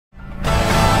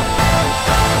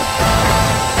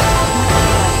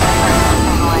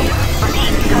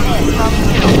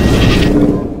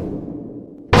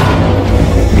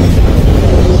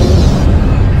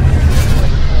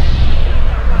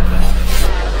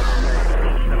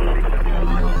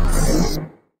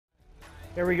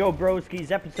we go,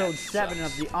 broskies. Episode 7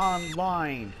 of the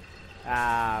online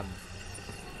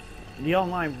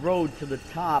road to the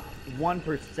top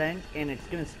 1%, and it's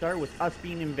gonna start with us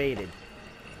being invaded.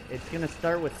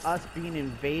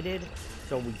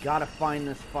 So we gotta find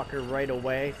this fucker right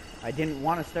away. I didn't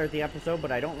want to start the episode,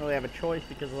 but I don't really have a choice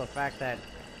because of the fact that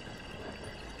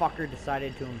fucker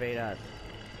decided to invade us.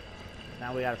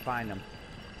 Now we gotta find him.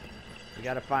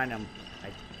 I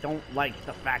don't like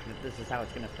the fact that this is how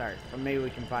it's gonna start, but maybe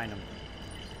we can find him.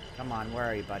 Come on, where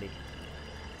are you, buddy?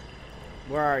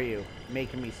 Where are you?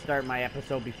 Making me start my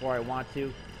episode before I want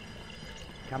to?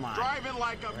 Come on. Driving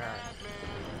like a madman.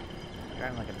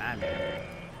 Driving like a madman.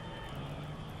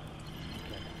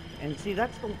 And see,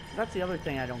 that's the other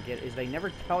thing I don't get, is they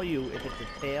never tell you if it's a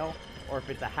tail or if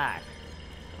it's a hack.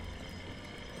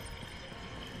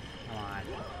 Come on.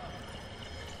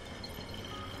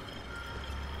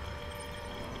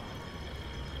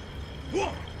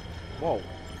 Whoa.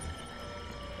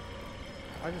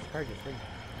 Why is this car just like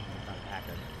not a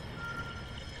hacker?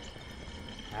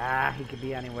 Ah, he could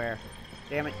be anywhere.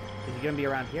 Damn it. Is he gonna be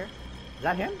around here? Is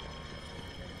that him?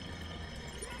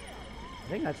 I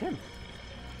think that's him.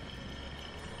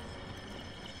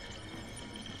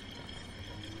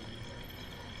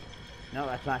 No,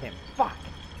 that's not him. Fuck!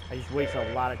 I just wasted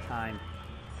a lot of time.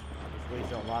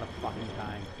 Fucking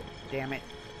time. Damn it.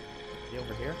 Is he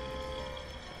over here?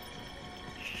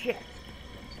 Shit.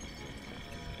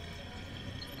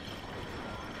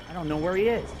 I don't know where he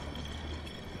is.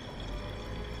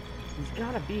 He's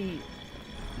gotta be...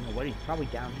 You know what? He's probably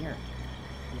down here.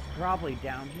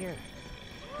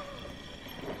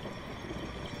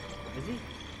 Is he?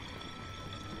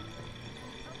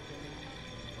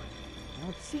 I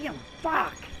don't see him.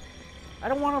 Fuck! I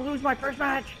don't want to lose my first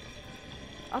match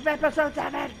of episode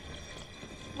 7.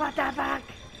 What the fuck?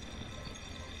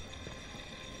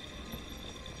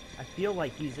 I feel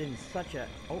like he's in such a...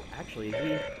 Oh, actually, is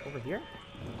he over here?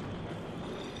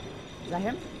 Is that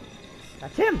him?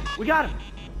 That's him! We got him!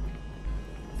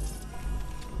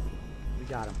 We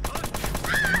got him.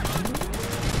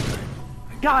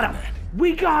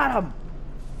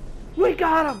 We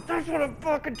got him! That's what I'm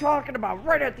fucking talking about,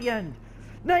 right at the end.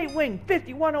 Nightwing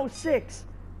 5106.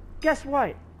 Guess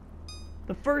what?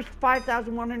 The first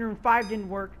 5,105 didn't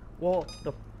work. Well,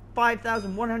 the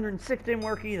 5,106 didn't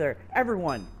work either.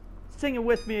 Everyone, sing it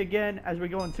with me again as we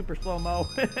go in super slow-mo.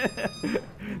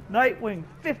 Nightwing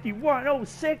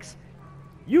 5106.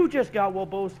 You just got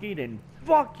Willboski'd, and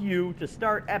fuck you to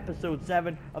start episode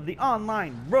 7 of the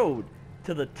online road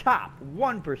to the top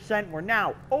 1%. We're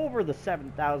now over the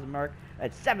 7,000 mark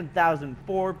at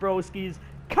 7,004, broskies.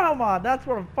 Come on, that's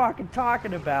what I'm fucking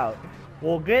talking about.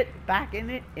 We'll get back in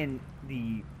it in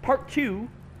the part 2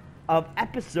 of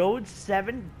episode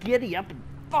 7. Giddy up and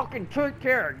fucking take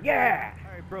care. Yeah!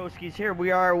 Alright, broskies, here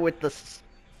we are with the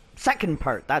second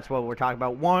part. That's what we're talking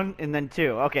about. 1 and then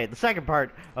 2. Okay, the second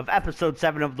part of episode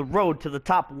 7 of the road to the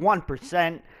top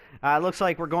 1%. Looks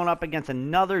like we're going up against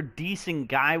another decent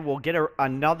guy. We'll get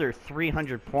another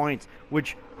 300 points,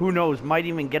 which, who knows, might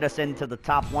even get us into the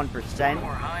top 1%.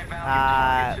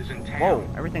 Whoa,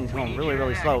 everything's going really,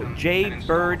 really slow.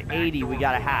 J-Bird80, we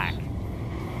got a hack.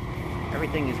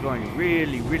 Everything is going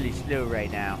really, really slow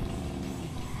right now.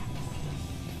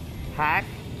 Hack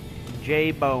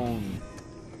J-Bone.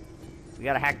 We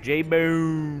gotta hack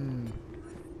J-Bone.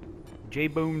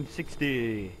 J-Bone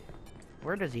 60.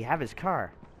 Where does he have his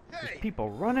car? There's people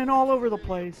running all over the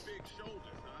place.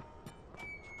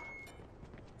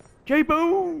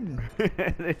 J-Bone!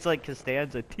 It's like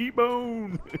Costanza.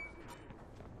 T-Bone!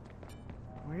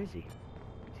 Where is he? Is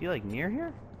he like near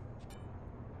here?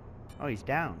 Oh, he's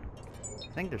down.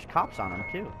 I think there's cops on him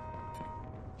too.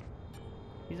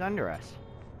 He's under us.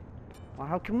 Well,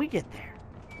 how can we get there?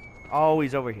 Oh,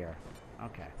 he's over here.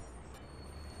 Okay.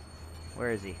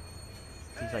 Where is he?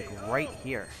 He's like right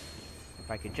here. If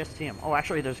I could just see him. Oh,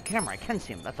 actually, there's a camera. I can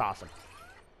see him. That's awesome.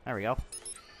 There we go.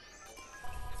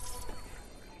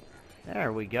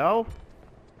 There we go.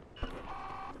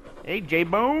 Hey,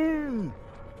 J-Bone!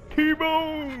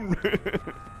 T-Bone!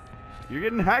 You're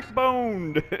getting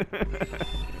hack-boned!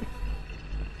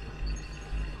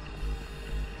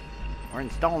 We're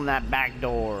installing that back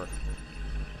door.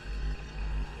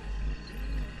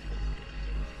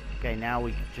 Okay, now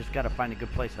we just gotta find a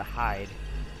good place to hide.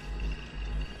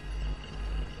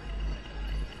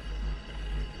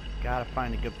 Gotta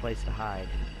find a good place to hide.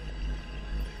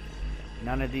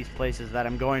 None of these places that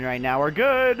I'm going right now are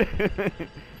good.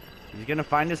 He's gonna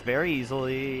find us very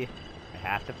easily. I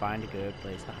have to find a good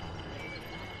place to hide.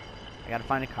 I gotta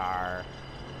find a car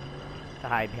to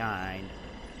hide behind.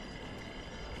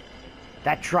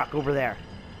 That truck over there.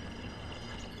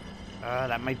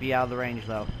 That might be out of the range,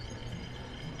 though.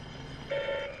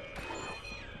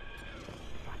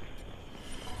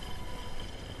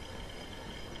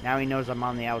 Now he knows I'm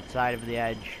on the outside of the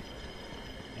edge.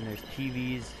 And there's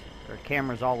TVs or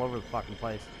cameras all over the fucking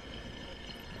place.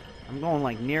 I'm going,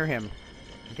 like, near him.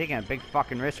 I'm taking a big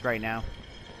fucking risk right now.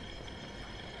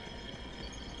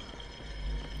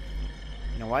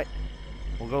 You know what?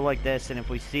 We'll go like this, and if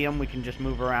we see him, we can just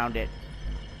move around it.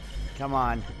 Come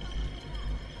on.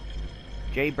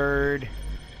 Jaybird.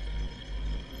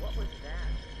 What was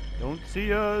that? Don't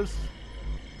see us.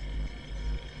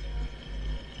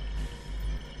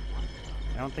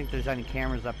 I don't think there's any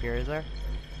cameras up here, is there?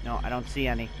 No, I don't see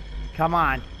any. Come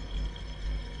on.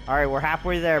 Alright, we're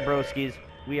halfway there, broskies.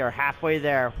 We are halfway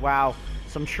there. Wow,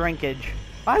 some shrinkage.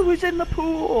 I was in the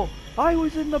pool! I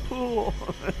was in the pool!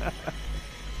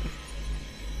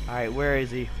 Alright, where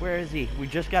is he? Where is he? We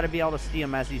just got to be able to see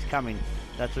him as he's coming.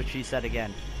 That's what she said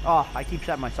again. Oh, I keep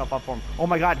setting myself up for him. Oh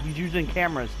my god, he's using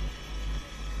cameras.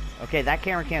 Okay, that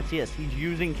camera can't see us. He's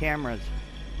using cameras.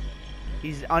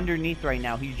 He's underneath right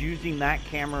now. He's using that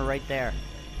camera right there.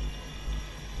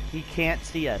 He can't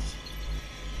see us.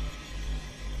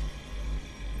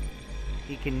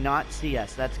 He cannot see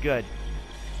us. That's good.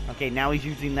 Okay, now he's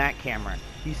using that camera.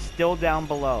 He's still down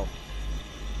below.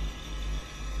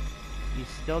 He's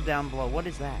still down below. What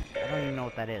is that? I don't even know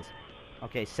what that is.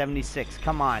 Okay, 76.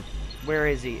 Come on. Where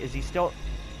is he? Is he still...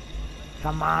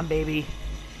 Come on, baby.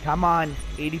 Come on.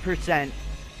 80%.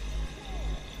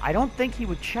 I don't think he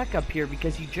would check up here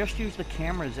because he just used the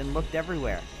cameras and looked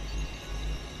everywhere.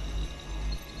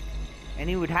 And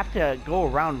he would have to go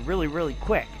around really, really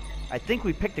quick. I think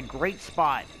we picked a great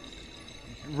spot.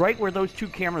 Right where those two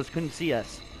cameras couldn't see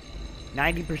us.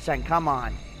 90%. Come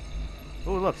on.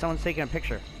 Oh, look. Someone's taking a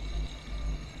picture.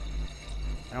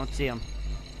 I don't see him.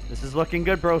 This is looking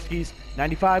good, broskies.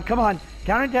 95. Come on.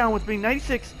 Count it down with me.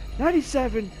 96.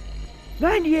 97.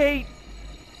 98.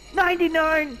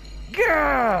 99.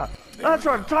 Yeah! That's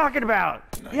what I'm talking about.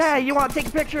 Yeah, you want to take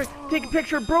a picture? Take a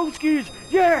picture of broskies.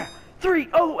 Yeah!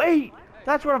 308.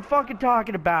 That's what I'm fucking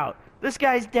talking about. This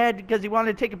guy's dead because he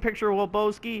wanted to take a picture of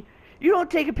Willboski. You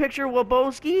don't take a picture of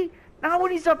Willboski. Not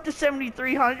when he's up to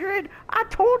 7,300. I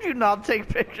told you not to take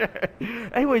a picture.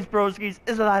 Anyways, broskies,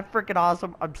 isn't that freaking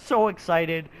awesome? I'm so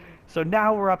excited. So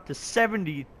now we're up to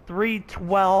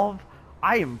 7,312.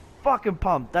 I am fucking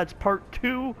pumped. That's part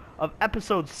 2 of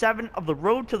episode 7 of the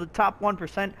road to the top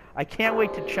 1%. I can't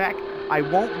wait to check. I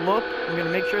won't look. I'm going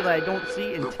to make sure that I don't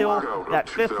see until that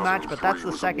 5th match, but that's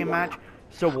the 2nd match.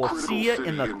 So we'll see you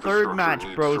in the 3rd match,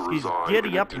 broskies.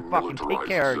 Giddy up and fucking take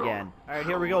care again. Alright,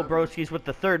 here we go, broskies, with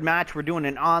the 3rd match. We're doing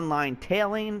an online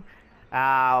tailing.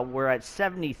 We're at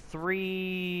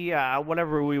 73,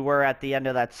 whatever we were at the end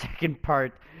of that 2nd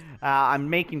part. I'm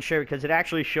making sure, because it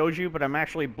actually shows you, but I'm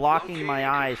actually blocking my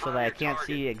eyes so that I can't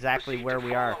see exactly where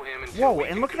we are. Whoa,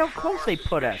 and look at how close they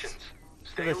put us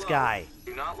to this guy.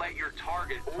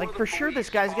 Like, for sure this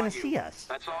guy's gonna see us.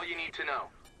 That's all you need to know.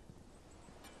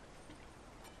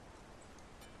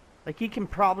 Like, he can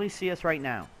probably see us right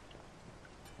now.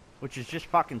 Which is just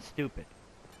fucking stupid.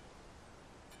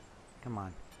 Come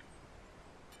on.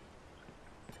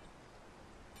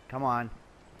 Come on.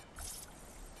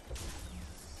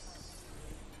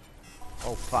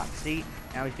 Oh, fuck. See?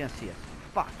 Now he's gonna see us.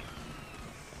 Fuck.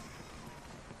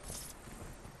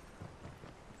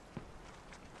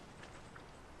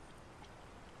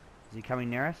 Is he coming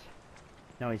near us?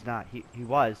 No, he's not. He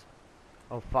was.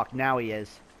 Oh, fuck. Now he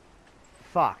is.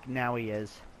 Fuck. Now he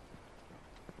is.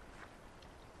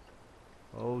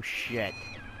 Oh, shit.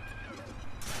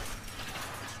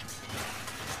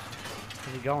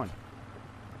 Where's he going?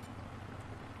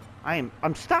 I'm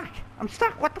stuck. I'm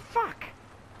stuck. What the fuck?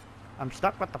 I'm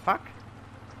stuck. What the fuck?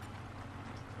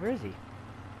 Where is he?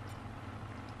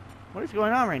 What is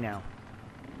going on right now?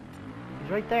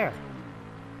 He's right there.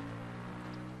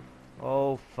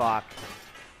 Oh, fuck.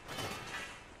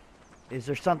 Is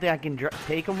there something I can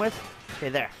take him with? Okay,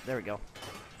 there. There we go.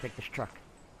 Take this truck.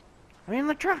 I'm in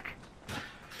the truck.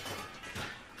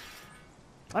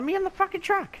 Let me in the fucking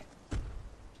truck.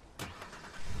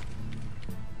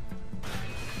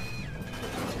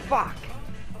 Fuck.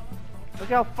 Look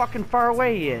how fucking far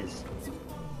away he is.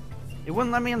 It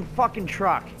wouldn't let me in the fucking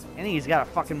truck. And he's got a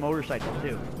fucking motorcycle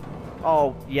too.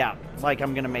 Oh, yeah. Like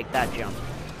I'm gonna make that jump.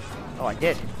 Oh, I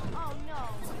did. Oh no.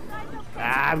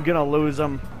 Ah, I'm gonna lose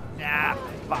him. Ah,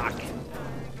 fuck.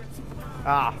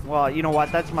 Ah, well, you know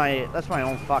what? That's my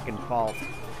own fucking fault.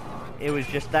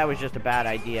 That was just a bad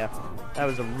idea. That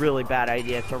was a really bad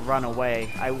idea to run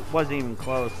away. I wasn't even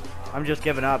close. I'm just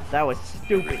giving up. That was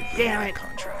stupid. Damn it.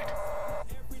 Contract.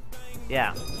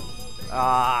 Yeah.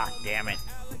 Ah, damn it.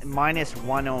 minus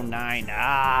 109.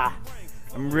 Ah,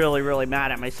 I'm really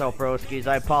mad at myself, broskies.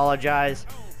 I apologize.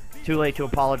 Too late to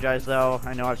apologize, though.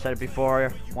 I know I've said it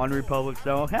before. One Republic,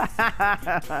 though.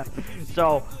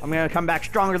 So, I'm going to come back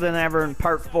stronger than ever in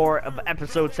part 4 of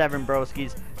episode 7,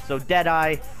 broskies. So,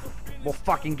 Deadeye will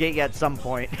fucking get you at some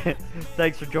point.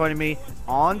 Thanks for joining me.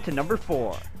 On to number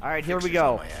 4. Alright, here we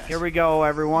go. Here we go,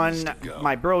 everyone.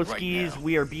 My broskies,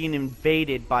 we are being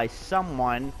invaded by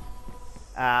someone.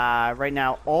 Right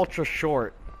now, ultra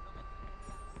short.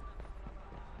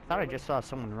 I thought I just saw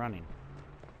someone running.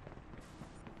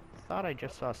 I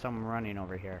just saw someone running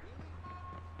over here.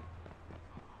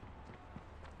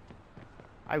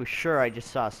 I was sure I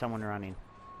just saw someone running.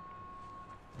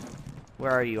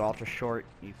 Where are you, ultra short?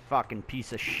 You fucking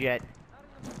piece of shit.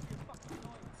 Is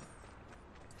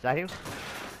that you?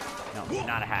 No, you're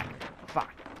not a hacker.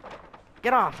 Fuck.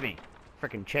 Get off me!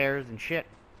 Frickin' chairs and shit.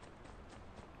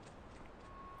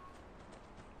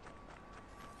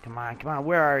 Come on,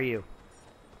 where are you?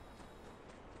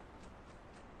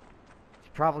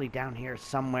 Probably down here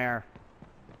somewhere.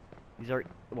 These are...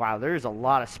 Wow, there's a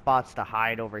lot of spots to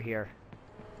hide over here.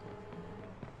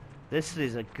 This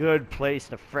is a good place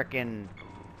to frickin',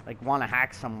 like, want to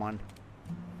hack someone.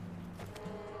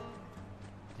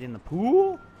 Is he in the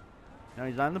pool? No,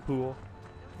 he's not in the pool.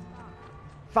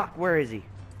 Fuck, where is he?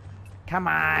 Come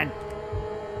on!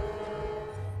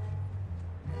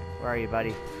 Where are you,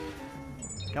 buddy?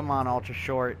 Come on, ultra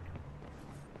short.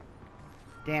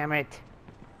 Damn it.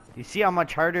 You see how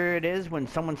much harder it is when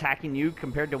someone's hacking you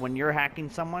compared to when you're hacking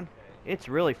someone? It's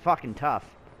really fucking tough.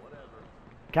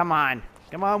 Come on.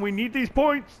 Come on, we need these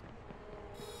points.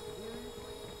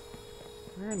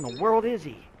 Where in the world is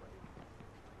he?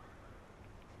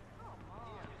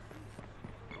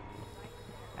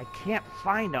 I can't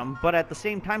find him, but at the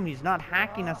same time, he's not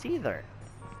hacking us either.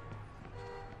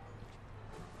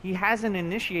 He hasn't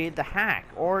initiated the hack,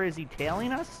 or is he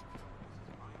tailing us?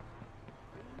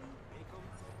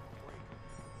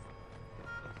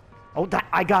 Oh,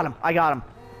 I got him. I got him.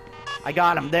 I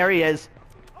got him. There he is.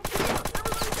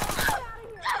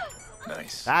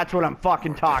 Nice. That's what I'm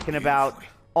fucking talking about.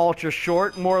 Ultra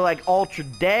short, more like ultra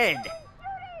dead.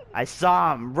 I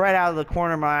saw him right out of the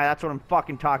corner of my eye. That's what I'm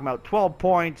fucking talking about. 12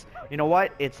 points. You know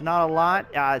what? It's not a lot.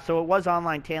 So it was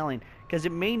online tailing. Because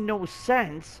it made no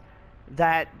sense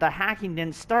that the hacking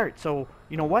didn't start. So,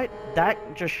 you know what?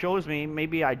 That just shows me,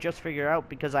 maybe I just figured out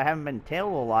because I haven't been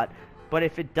tailed a lot. But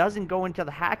if it doesn't go into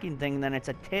the hacking thing, then it's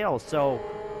a tail. So,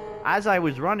 as I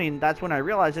was running, that's when I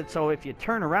realized it. So if you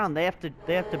turn around, they have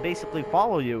to basically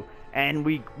follow you. And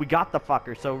we got the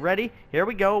fucker. So ready? Here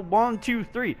we go. 1, 2,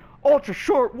 3. Ultra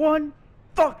short one.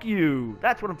 Fuck you.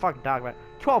 That's what I'm fucking talking about.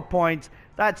 12 points.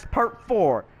 That's part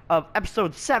 4 of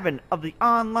episode 7 of the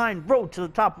online road to the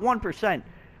top 1%.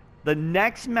 The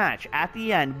next match at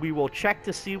the end, we will check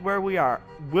to see where we are.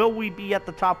 Will we be at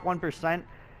the top 1%?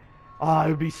 Oh, it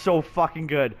would be so fucking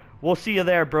good. We'll see you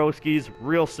there, broskies,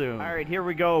 real soon. Alright, here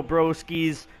we go,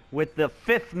 broskies, with the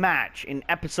 5th match in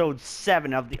episode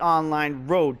 7 of the online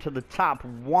road to the top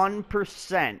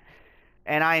 1%.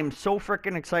 And I am so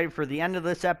freaking excited for the end of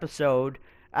this episode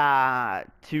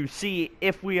to see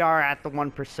if we are at the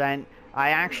 1%. I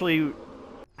actually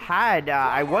had,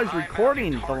 I was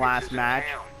recording the last match.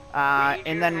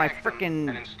 And then my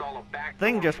frickin'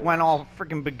 thing just went all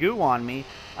frickin' bagoo on me.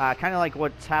 Kind of like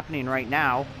what's happening right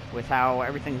now with how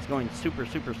everything's going super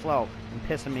slow and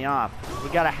pissing me off. We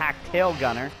got a hack tail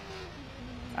gunner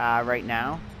right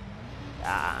now.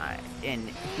 And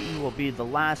he will be the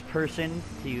last person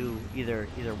to either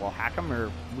we'll hack him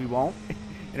or we won't.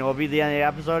 And it will be the end of the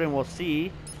episode and we'll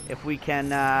see if we can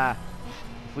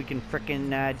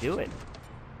frickin' do it.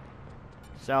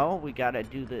 So, we gotta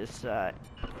do this,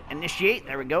 initiate,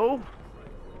 there we go.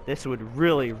 This would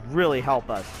really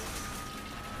help us.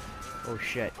 Oh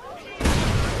shit.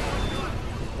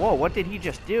 Whoa, what did he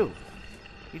just do?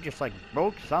 He just like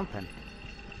broke something.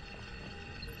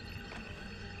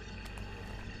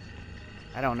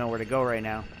 I don't know where to go right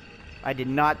now. I did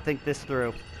not think this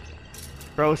through.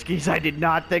 Broskies, I did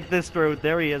not think this through.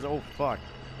 There he is, oh fuck.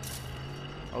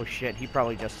 Oh shit, he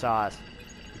probably just saw us.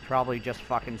 He probably just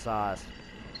fucking saw us.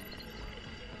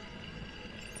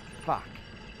 Fuck.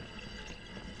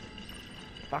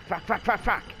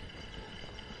 Fuck.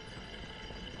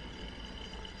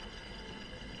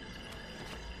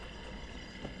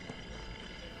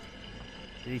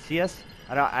 Did he see us?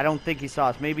 I don't think he saw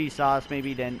us. Maybe he saw us, maybe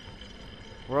he didn't.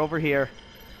 We're over here.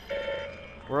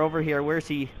 We're over here. Where's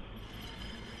he?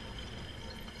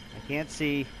 I can't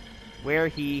see where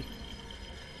he...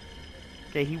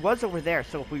 Okay, he was over there,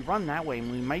 so if we run that way,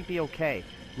 we might be okay.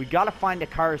 We gotta find a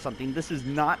car or something. This is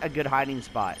not a good hiding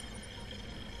spot.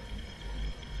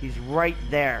 He's right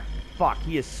there. Fuck,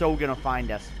 he is so gonna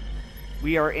find us.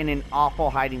 We are in an awful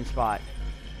hiding spot.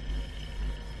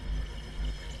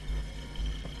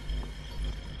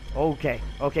 Okay,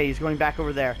 he's going back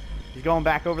over there. He's going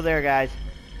back over there, guys.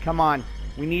 Come on.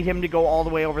 We need him to go all the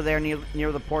way over there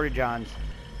near the Porta-Johns.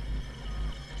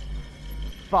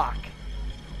 Fuck.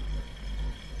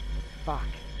 Fuck.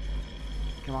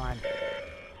 Come on.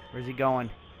 Where's he going?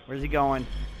 Where's he going?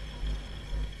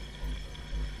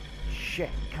 Shit,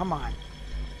 come on.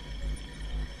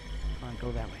 Come on,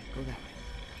 go that way. Go that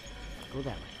way. Go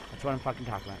that way. That's what I'm fucking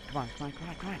talking about. Come on, come on, come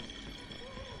on, come on.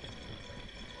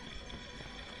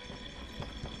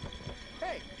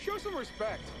 Hey, show some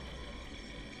respect.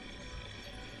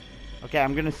 Okay,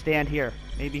 I'm gonna stand here.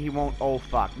 Maybe he won't. Oh,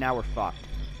 fuck. Now we're fucked.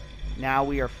 Now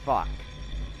we are fucked.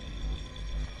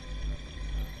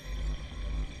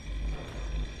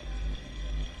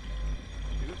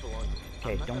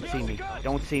 Okay, don't see me.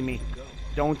 Don't see me.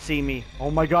 Don't see me.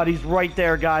 Oh my god, he's right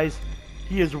there, guys.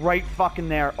 He is right fucking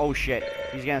there. Oh shit.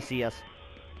 He's gonna see us.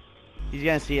 He's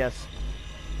gonna see us.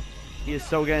 He is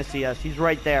so gonna see us. He's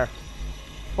right there.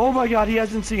 Oh my god, he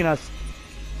hasn't seen us.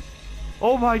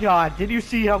 Oh my god, did you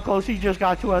see how close he just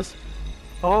got to us?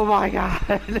 Oh my god.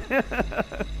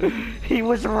 He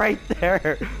was right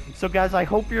there. So guys, I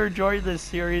hope you're enjoying this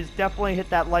series. Definitely hit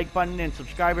that like button and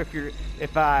subscribe if you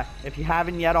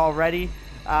haven't yet already.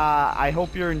 I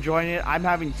hope you're enjoying it. I'm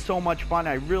having so much fun.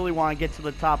 I really want to get to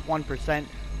the top 1%.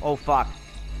 Oh fuck.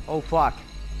 Oh fuck.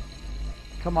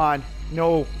 Come on.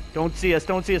 No, don't see us.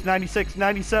 Don't see us. 96,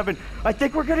 97. I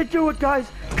think we're gonna do it,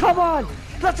 guys. Come on.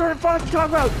 That's what I'm fucking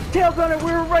talking about. Tail gunner,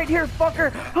 we were right here, fucker.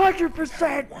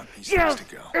 100%. Yes,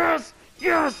 yes,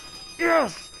 yes,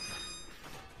 yes.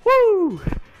 Woo.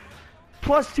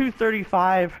 Plus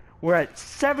 235. We're at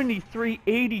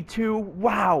 73-82.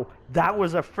 Wow, that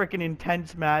was a freaking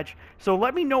intense match. So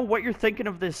let me know what you're thinking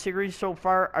of this series so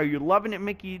far. Are you loving it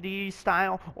Mickey D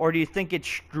style, or do you think it's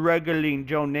struggling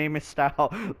Joe Namath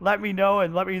style? Let me know,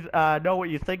 and let me know what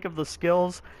you think of the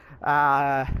skills.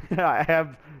 I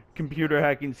have computer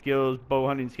hacking skills, bow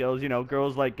hunting skills, you know,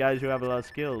 girls like guys who have a lot of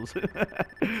skills.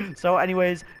 So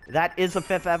anyways, that is the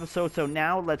 5th episode. So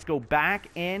now let's go back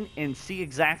in and see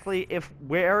exactly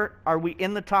where are we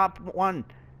in the top 1.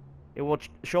 It will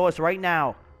show us right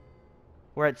now.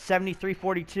 We're at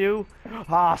 73-42.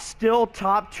 Still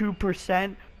top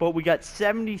 2%, but we got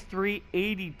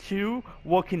 73-82.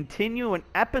 We'll continue in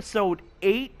episode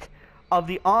 8 of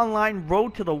the online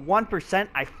road to the 1%.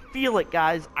 I feel it,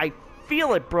 guys. I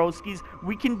feel it, broskies.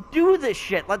 We can do this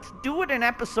shit. Let's do it in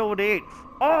episode 8.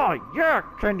 Oh, yeah.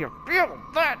 Can you feel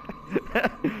that?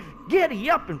 Giddy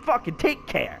up and fucking take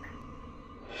care.